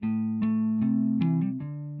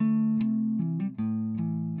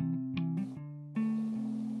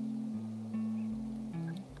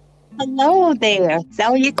Hello there.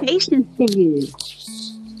 Salutations to you.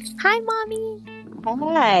 Hi, Mommy.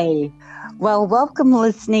 Hi. Well, welcome,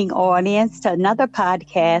 listening audience, to another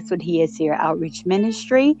podcast with He Is Here Outreach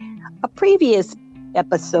Ministry. A previous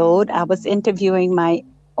episode, I was interviewing my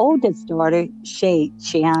oldest daughter,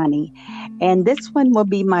 Shiani, and this one will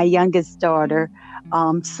be my youngest daughter,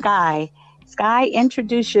 Sky. Sky,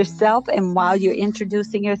 introduce yourself, and while you're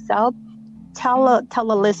introducing yourself, tell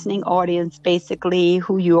a listening audience basically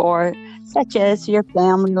who you are, such as your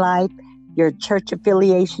family life, your church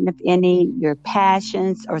affiliation, if any, your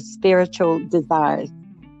passions or spiritual desires.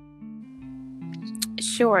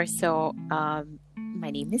 Sure. My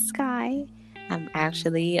name is Sky. I'm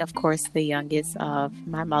actually, of course, the youngest of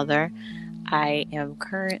my mother. I am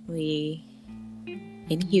currently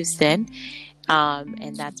in Houston,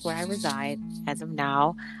 and that's where I reside as of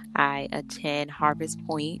now. I attend Harvest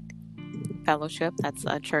Point Fellowship. That's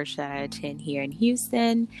a church that I attend here in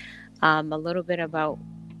Houston. A little bit about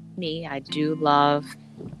me: I do love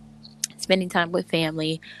spending time with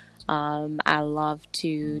family. I love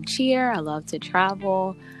to cheer. I love to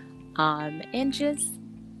travel. And just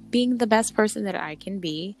being the best person that I can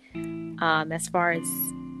be. As far as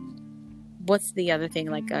what's the other thing,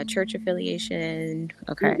 like a church affiliation?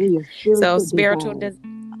 Okay, Your so spiritual desires.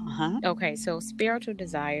 Uh-huh. spiritual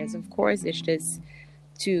desires. Of course, it's just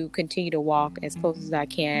to continue to walk as close as I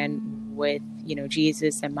can with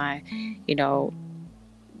Jesus and my you know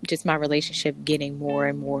just my relationship getting more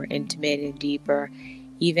and more intimate and deeper,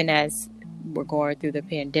 even as we're going through the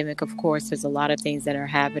pandemic. Of course, there's a lot of things that are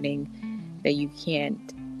happening that you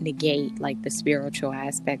can't negate, like the spiritual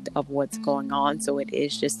aspect of what's going on. So it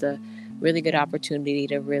is just a really good opportunity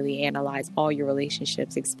to really analyze all your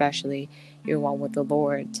relationships, especially your one with the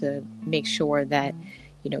Lord, to make sure that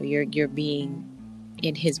you're being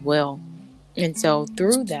in His will. And so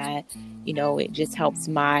through that, it just helps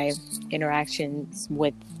my interactions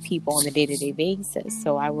with people on a day-to-day basis.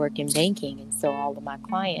 So I work in banking, and so all of my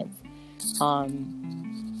clients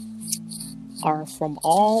are from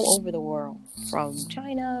all over the world, from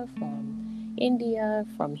China, from India,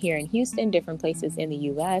 from here in Houston, different places in the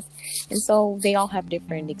US. And so they all have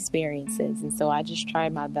different experiences. And so I just try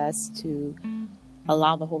my best to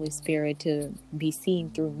allow the Holy Spirit to be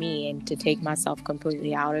seen through me and to take myself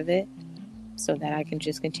completely out of it so that I can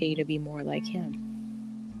just continue to be more like Him.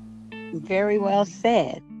 Very well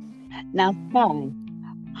said. Now, Sky,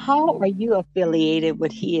 how are you affiliated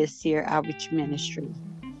with He Is Here Outreach Ministry?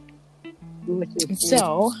 What's your full?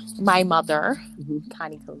 So my mother, Mhm.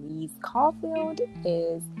 Connie Calise Caulfield,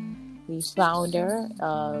 is the founder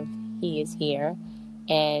of He Is Here.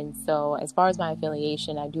 And so, as far as my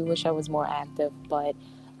affiliation, I do wish I was more active, but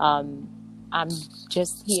um, I'm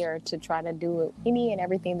just here to try to do any and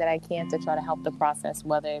everything that I can to try to help the process,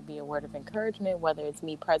 whether it be a word of encouragement, whether it's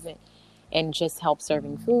me present and just help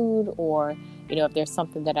serving food, or if there's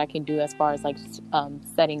something that I can do as far as like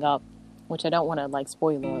setting up, which I don't want to like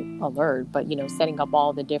spoiler alert, but setting up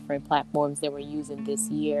all the different platforms that we're using this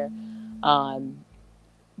year. Um,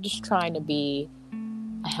 just trying to be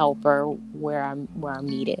a helper where I'm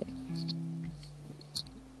needed.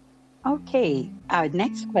 Okay, our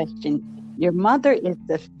next question. Your mother is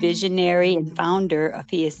the visionary and founder of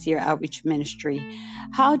He Is Here Outreach Ministry.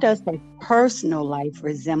 How does her personal life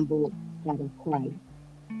resemble that of Christ?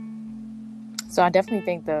 So I definitely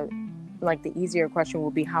think the easier question will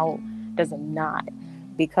be, how does it not?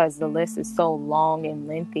 Because the list is so long and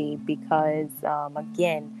lengthy. Because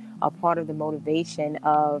again, a part of the motivation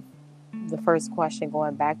of the first question,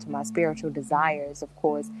 going back to my spiritual desires, of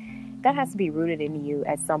course, that has to be rooted in you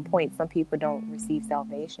at some point. Some people don't receive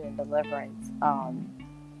salvation and deliverance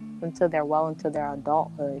until they're well into their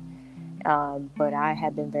adulthood. But I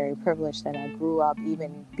have been very privileged that I grew up,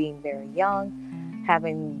 even being very young,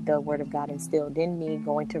 having the Word of God instilled in me,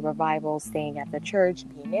 going to revivals, staying at the church,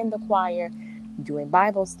 being in the choir, doing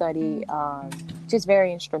Bible study, just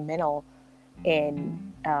very instrumental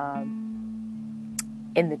in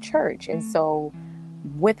in the church. And so,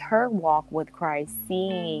 with her walk with Christ,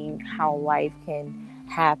 seeing how life can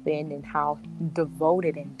happen and how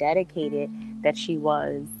devoted and dedicated that she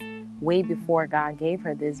was way before God gave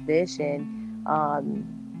her this vision,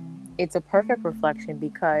 it's a perfect reflection,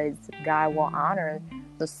 because God will honor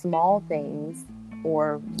the small things,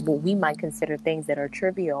 or what we might consider things that are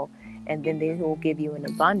trivial, and then they will give you an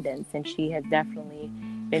abundance. And she has definitely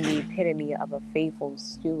been the epitome of a faithful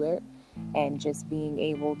steward, and just being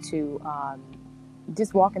able to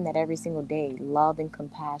just walk in that every single day: love and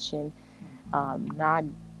compassion, not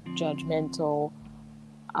judgmental.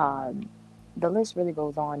 Um, the list really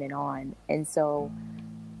goes on and on. And so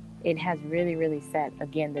it has really, really set,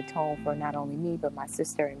 again, the tone for not only me, but my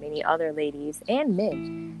sister and many other ladies and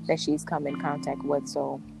men that she's come in contact with.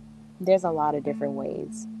 So there's a lot of different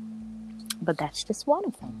ways, but that's just one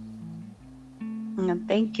of them.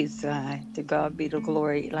 Thank you, Zai. To God be the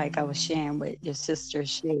glory. Like I was sharing with your sister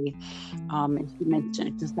Shay, and she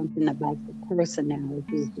mentioned just something about the personality.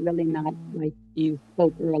 It's really not like you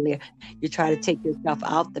spoke earlier. You try to take yourself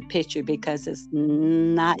out the picture because it's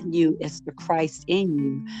not you, it's the Christ in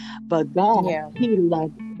you. But God, Yeah. He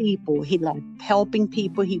loved people. He loved helping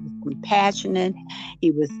people. He was compassionate.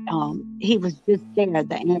 He was just there,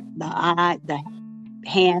 the eye, the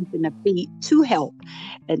hands and the feet to help.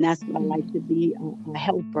 And that's what I like, to be a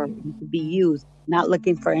helper and to be used, not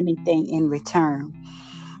looking for anything in return.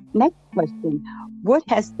 Next question. What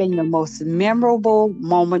has been your most memorable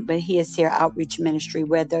moment with His Here Outreach Ministry,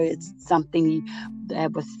 whether it's something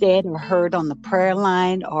that was said or heard on the prayer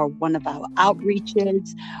line or one of our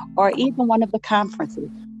outreaches or even one of the conferences?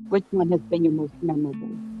 Which one has been your most memorable?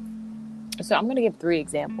 So I'm going to give 3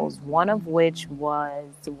 examples, one of which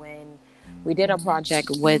was when we did a project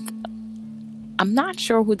with, I'm not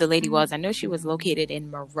sure who the lady was. I know she was located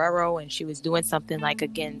in Marrero, and she was doing something like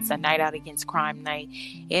against a night out against crime night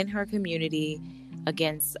in her community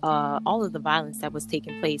against all of the violence that was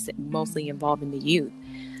taking place, mostly involving the youth.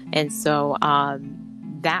 And so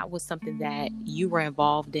that was something that you were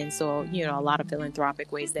involved in. So, you know, a lot of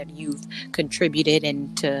philanthropic ways that you've contributed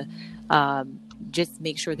and to just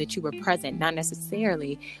make sure that you were present, not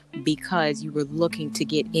necessarily because you were looking to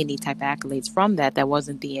get any type of accolades from that. That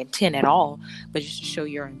wasn't the intent at all, but just to show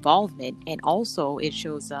your involvement. And also it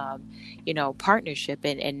shows, you know, partnership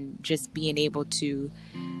and just being able to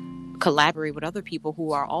collaborate with other people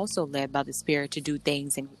who are also led by the Spirit to do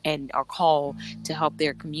things and are called to help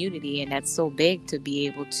their community. And that's so big to be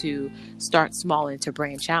able to start small and to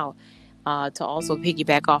branch out. To also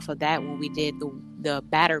piggyback off of that, when we did the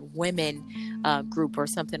battered women group or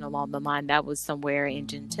something along the line, that was somewhere in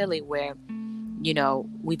Gentilly where, you know,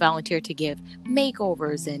 we volunteered to give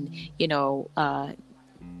makeovers and, you know,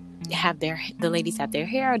 have the ladies have their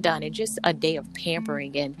hair done, and just a day of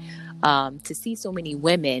pampering. And to see so many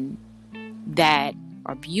women that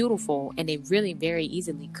are beautiful, and they really very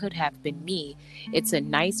easily could have been me. It's a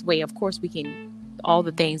nice way. Of course, we can all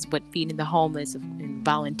the things, but feeding the homeless and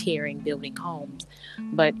volunteering, building homes.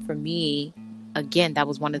 But for me, again, that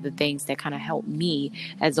was one of the things that kind of helped me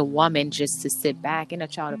as a woman, just to sit back, and a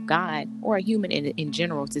child of God or a human in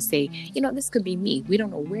general, to say, you know, this could be me. We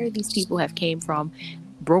don't know where these people have came from,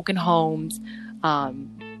 broken homes,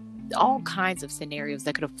 all kinds of scenarios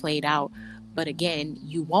that could have played out. But again,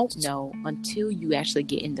 you won't know until you actually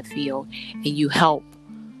get in the field and you help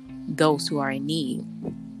those who are in need.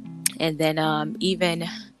 And then even,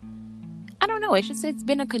 I don't know, it's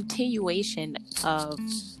been a continuation of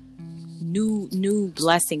new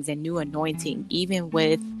blessings and new anointing, even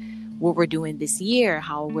with what we're doing this year,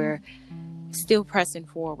 how we're still pressing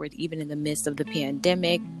forward, even in the midst of the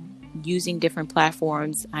pandemic, using different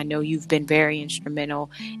platforms. I know you've been very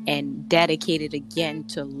instrumental and dedicated again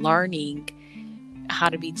to learning how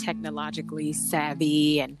to be technologically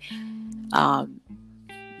savvy and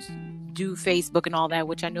do Facebook and all that,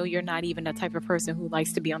 which I know you're not even the type of person who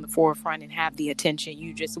likes to be on the forefront and have the attention.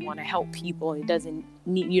 You just want to help people. You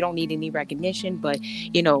don't need any recognition, but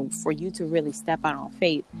you know, for you to really step out on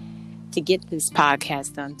faith, to get this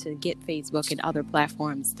podcast done, to get Facebook and other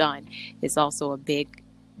platforms done, is also a big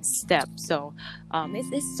step. So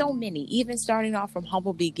it's so many, even starting off from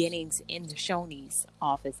humble beginnings in the Shoney's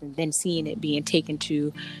office, and then seeing it being taken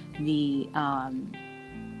to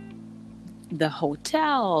the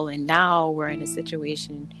hotel, and now we're in a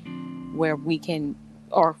situation where we can,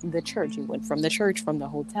 or the church, you went from the church, from the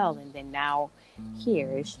hotel, and then now here.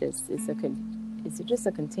 It's just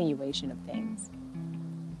a continuation of things.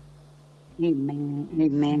 Amen.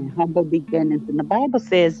 Amen. Humble beginnings. And the Bible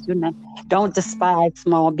says, you know, don't despise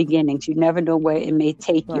small beginnings. You never know where it may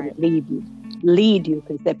take you, lead you.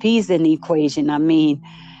 Because if He's in the equation, I mean,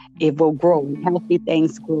 it will grow. Healthy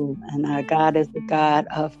things grow. And our God is the God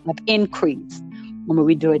of increase when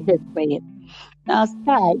we do it His way. Now,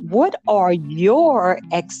 Sky, what are your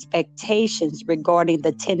expectations regarding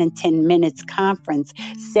the 10 and 10 Minutes conference?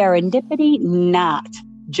 Serendipity, not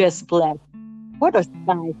just blessed. What are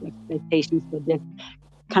Sky's expectations for this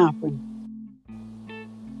conference?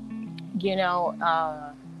 You know,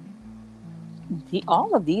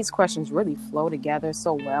 all of these questions really flow together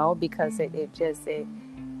so well, because it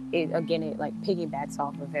again, it like piggybacks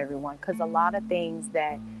off of everyone, because a lot of things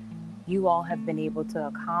that you all have been able to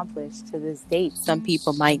accomplish to this date. Some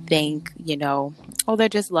people might think, oh, they're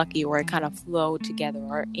just lucky, or it kind of flowed together,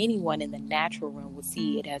 or anyone in the natural realm will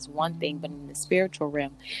see it as one thing. But in the spiritual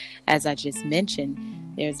realm, as I just mentioned,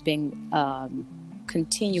 there's been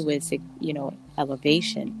continuous,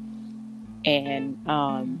 elevation. And,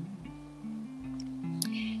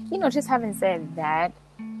 just having said that,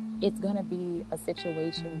 it's going to be a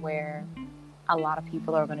situation where a lot of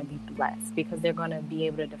people are going to be blessed because they're going to be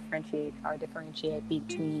able to differentiate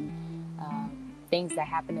between things that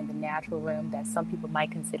happen in the natural realm that some people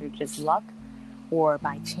might consider just luck or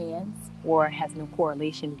by chance or has no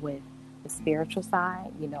correlation with the spiritual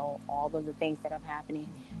side. All of the things that are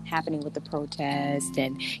happening with the protest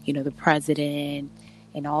and, the president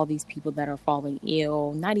and all these people that are falling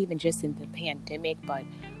ill, not even just in the pandemic, but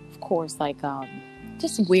of course, like,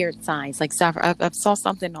 just weird signs. Like, I saw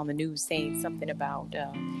something on the news saying something about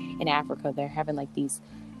in Africa they're having like these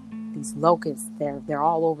locusts. They're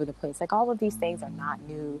all over the place. Like, all of these things are not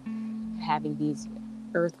new. Having these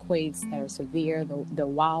earthquakes that are severe, the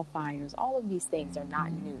wildfires, all of these things are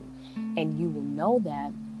not new, and you will know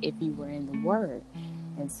that if you were in the Word.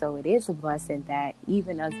 And so it is a blessing that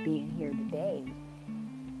even us being here today,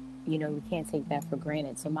 we can't take that for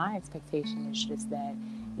granted. So my expectation is just that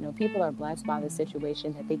people are blessed by the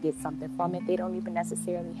situation, that they get something from it. They don't even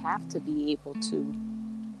necessarily have to be able to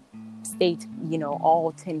stay,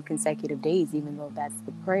 all 10 consecutive days, even though that's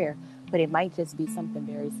the prayer. But it might just be something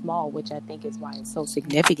very small, which I think is why it's so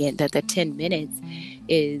significant that the 10 minutes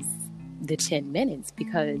is the 10 minutes,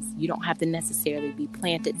 because you don't have to necessarily be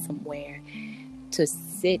planted somewhere to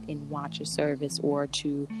sit and watch a service or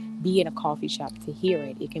to be in a coffee shop to hear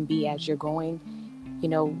it. It can be as you're going,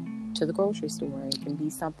 to the grocery store. It can be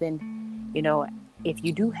something, if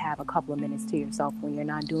you do have a couple of minutes to yourself when you're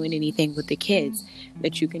not doing anything with the kids,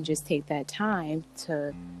 that you can just take that time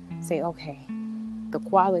to say, okay, the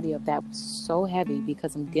quality of that was so heavy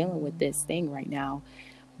because I'm dealing with this thing right now.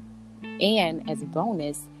 And as a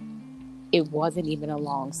bonus, it wasn't even a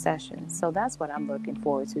long session. So that's what I'm looking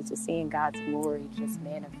forward to seeing God's glory just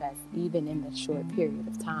manifest even in the short period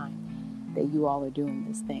of time that you all are doing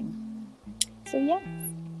this thing. So, yes.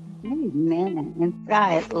 Amen. And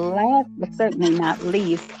last but certainly not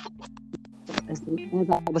least, as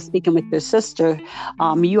I was speaking with your sister,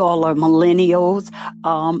 you all are millennials,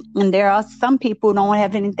 and there are some people who don't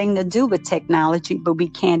have anything to do with technology, but we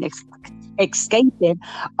can't escape it.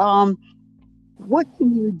 What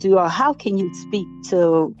can you do, or how can you speak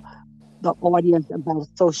to the audience about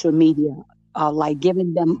social media, like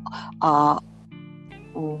giving them,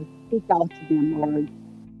 speak out to them, or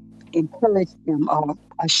encourage them, or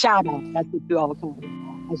a shout out? That's what you all call it.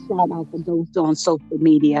 A shout out for those on social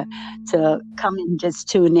media to come and just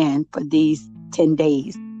tune in for these 10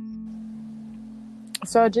 days.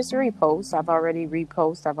 So just repost. I've already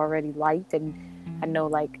liked, and I know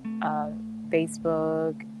like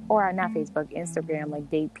Facebook, or not Facebook, Instagram,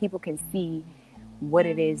 like people can see what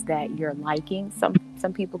it is that you're liking.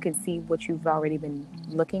 Some people can see what you've already been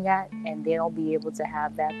looking at, and they'll be able to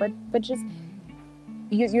have that. But just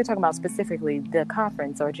you're talking about specifically the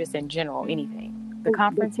conference, or just in general, anything? The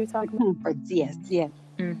conference you're talking about? Conference, yes.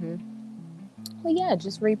 Mm-hmm. Well, yeah,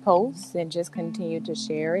 just repost and just continue to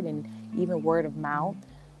share it, and even word of mouth,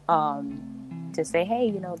 to say,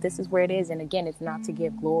 hey, this is where it is. And again, it's not to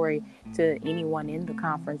give glory to anyone in the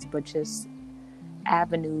conference, but just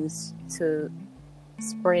avenues to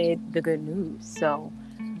spread the good news. So,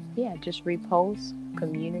 yeah, just repost,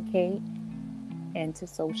 communicate, and to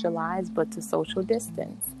socialize, but to social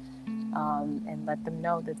distance, and let them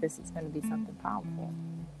know that this is going to be something powerful.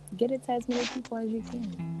 Get it to as many people as you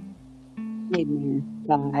can. Amen,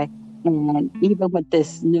 God. And even with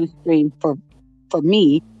this new stream for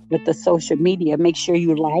me, with the social media, make sure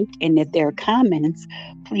you like, and if there are comments,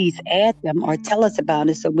 please add them or tell us about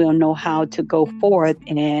it so we'll know how to go forth.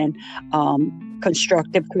 And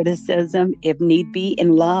constructive criticism, if need be,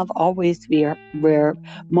 in love, always we're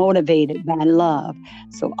motivated by love.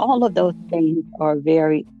 So all of those things are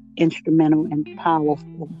very instrumental and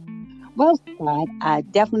powerful. Well, Scott, I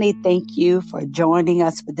definitely thank you for joining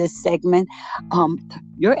us for this segment.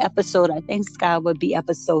 Your episode, I think, Scott, would be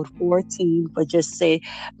episode 14, but just say,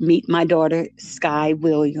 meet my daughter, Sky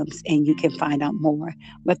Williams, and you can find out more.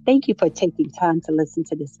 But thank you for taking time to listen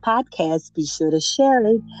to this podcast. Be sure to share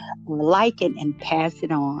it, or like it, and pass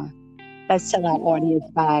it on. Let's tell our audience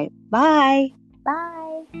bye. Bye.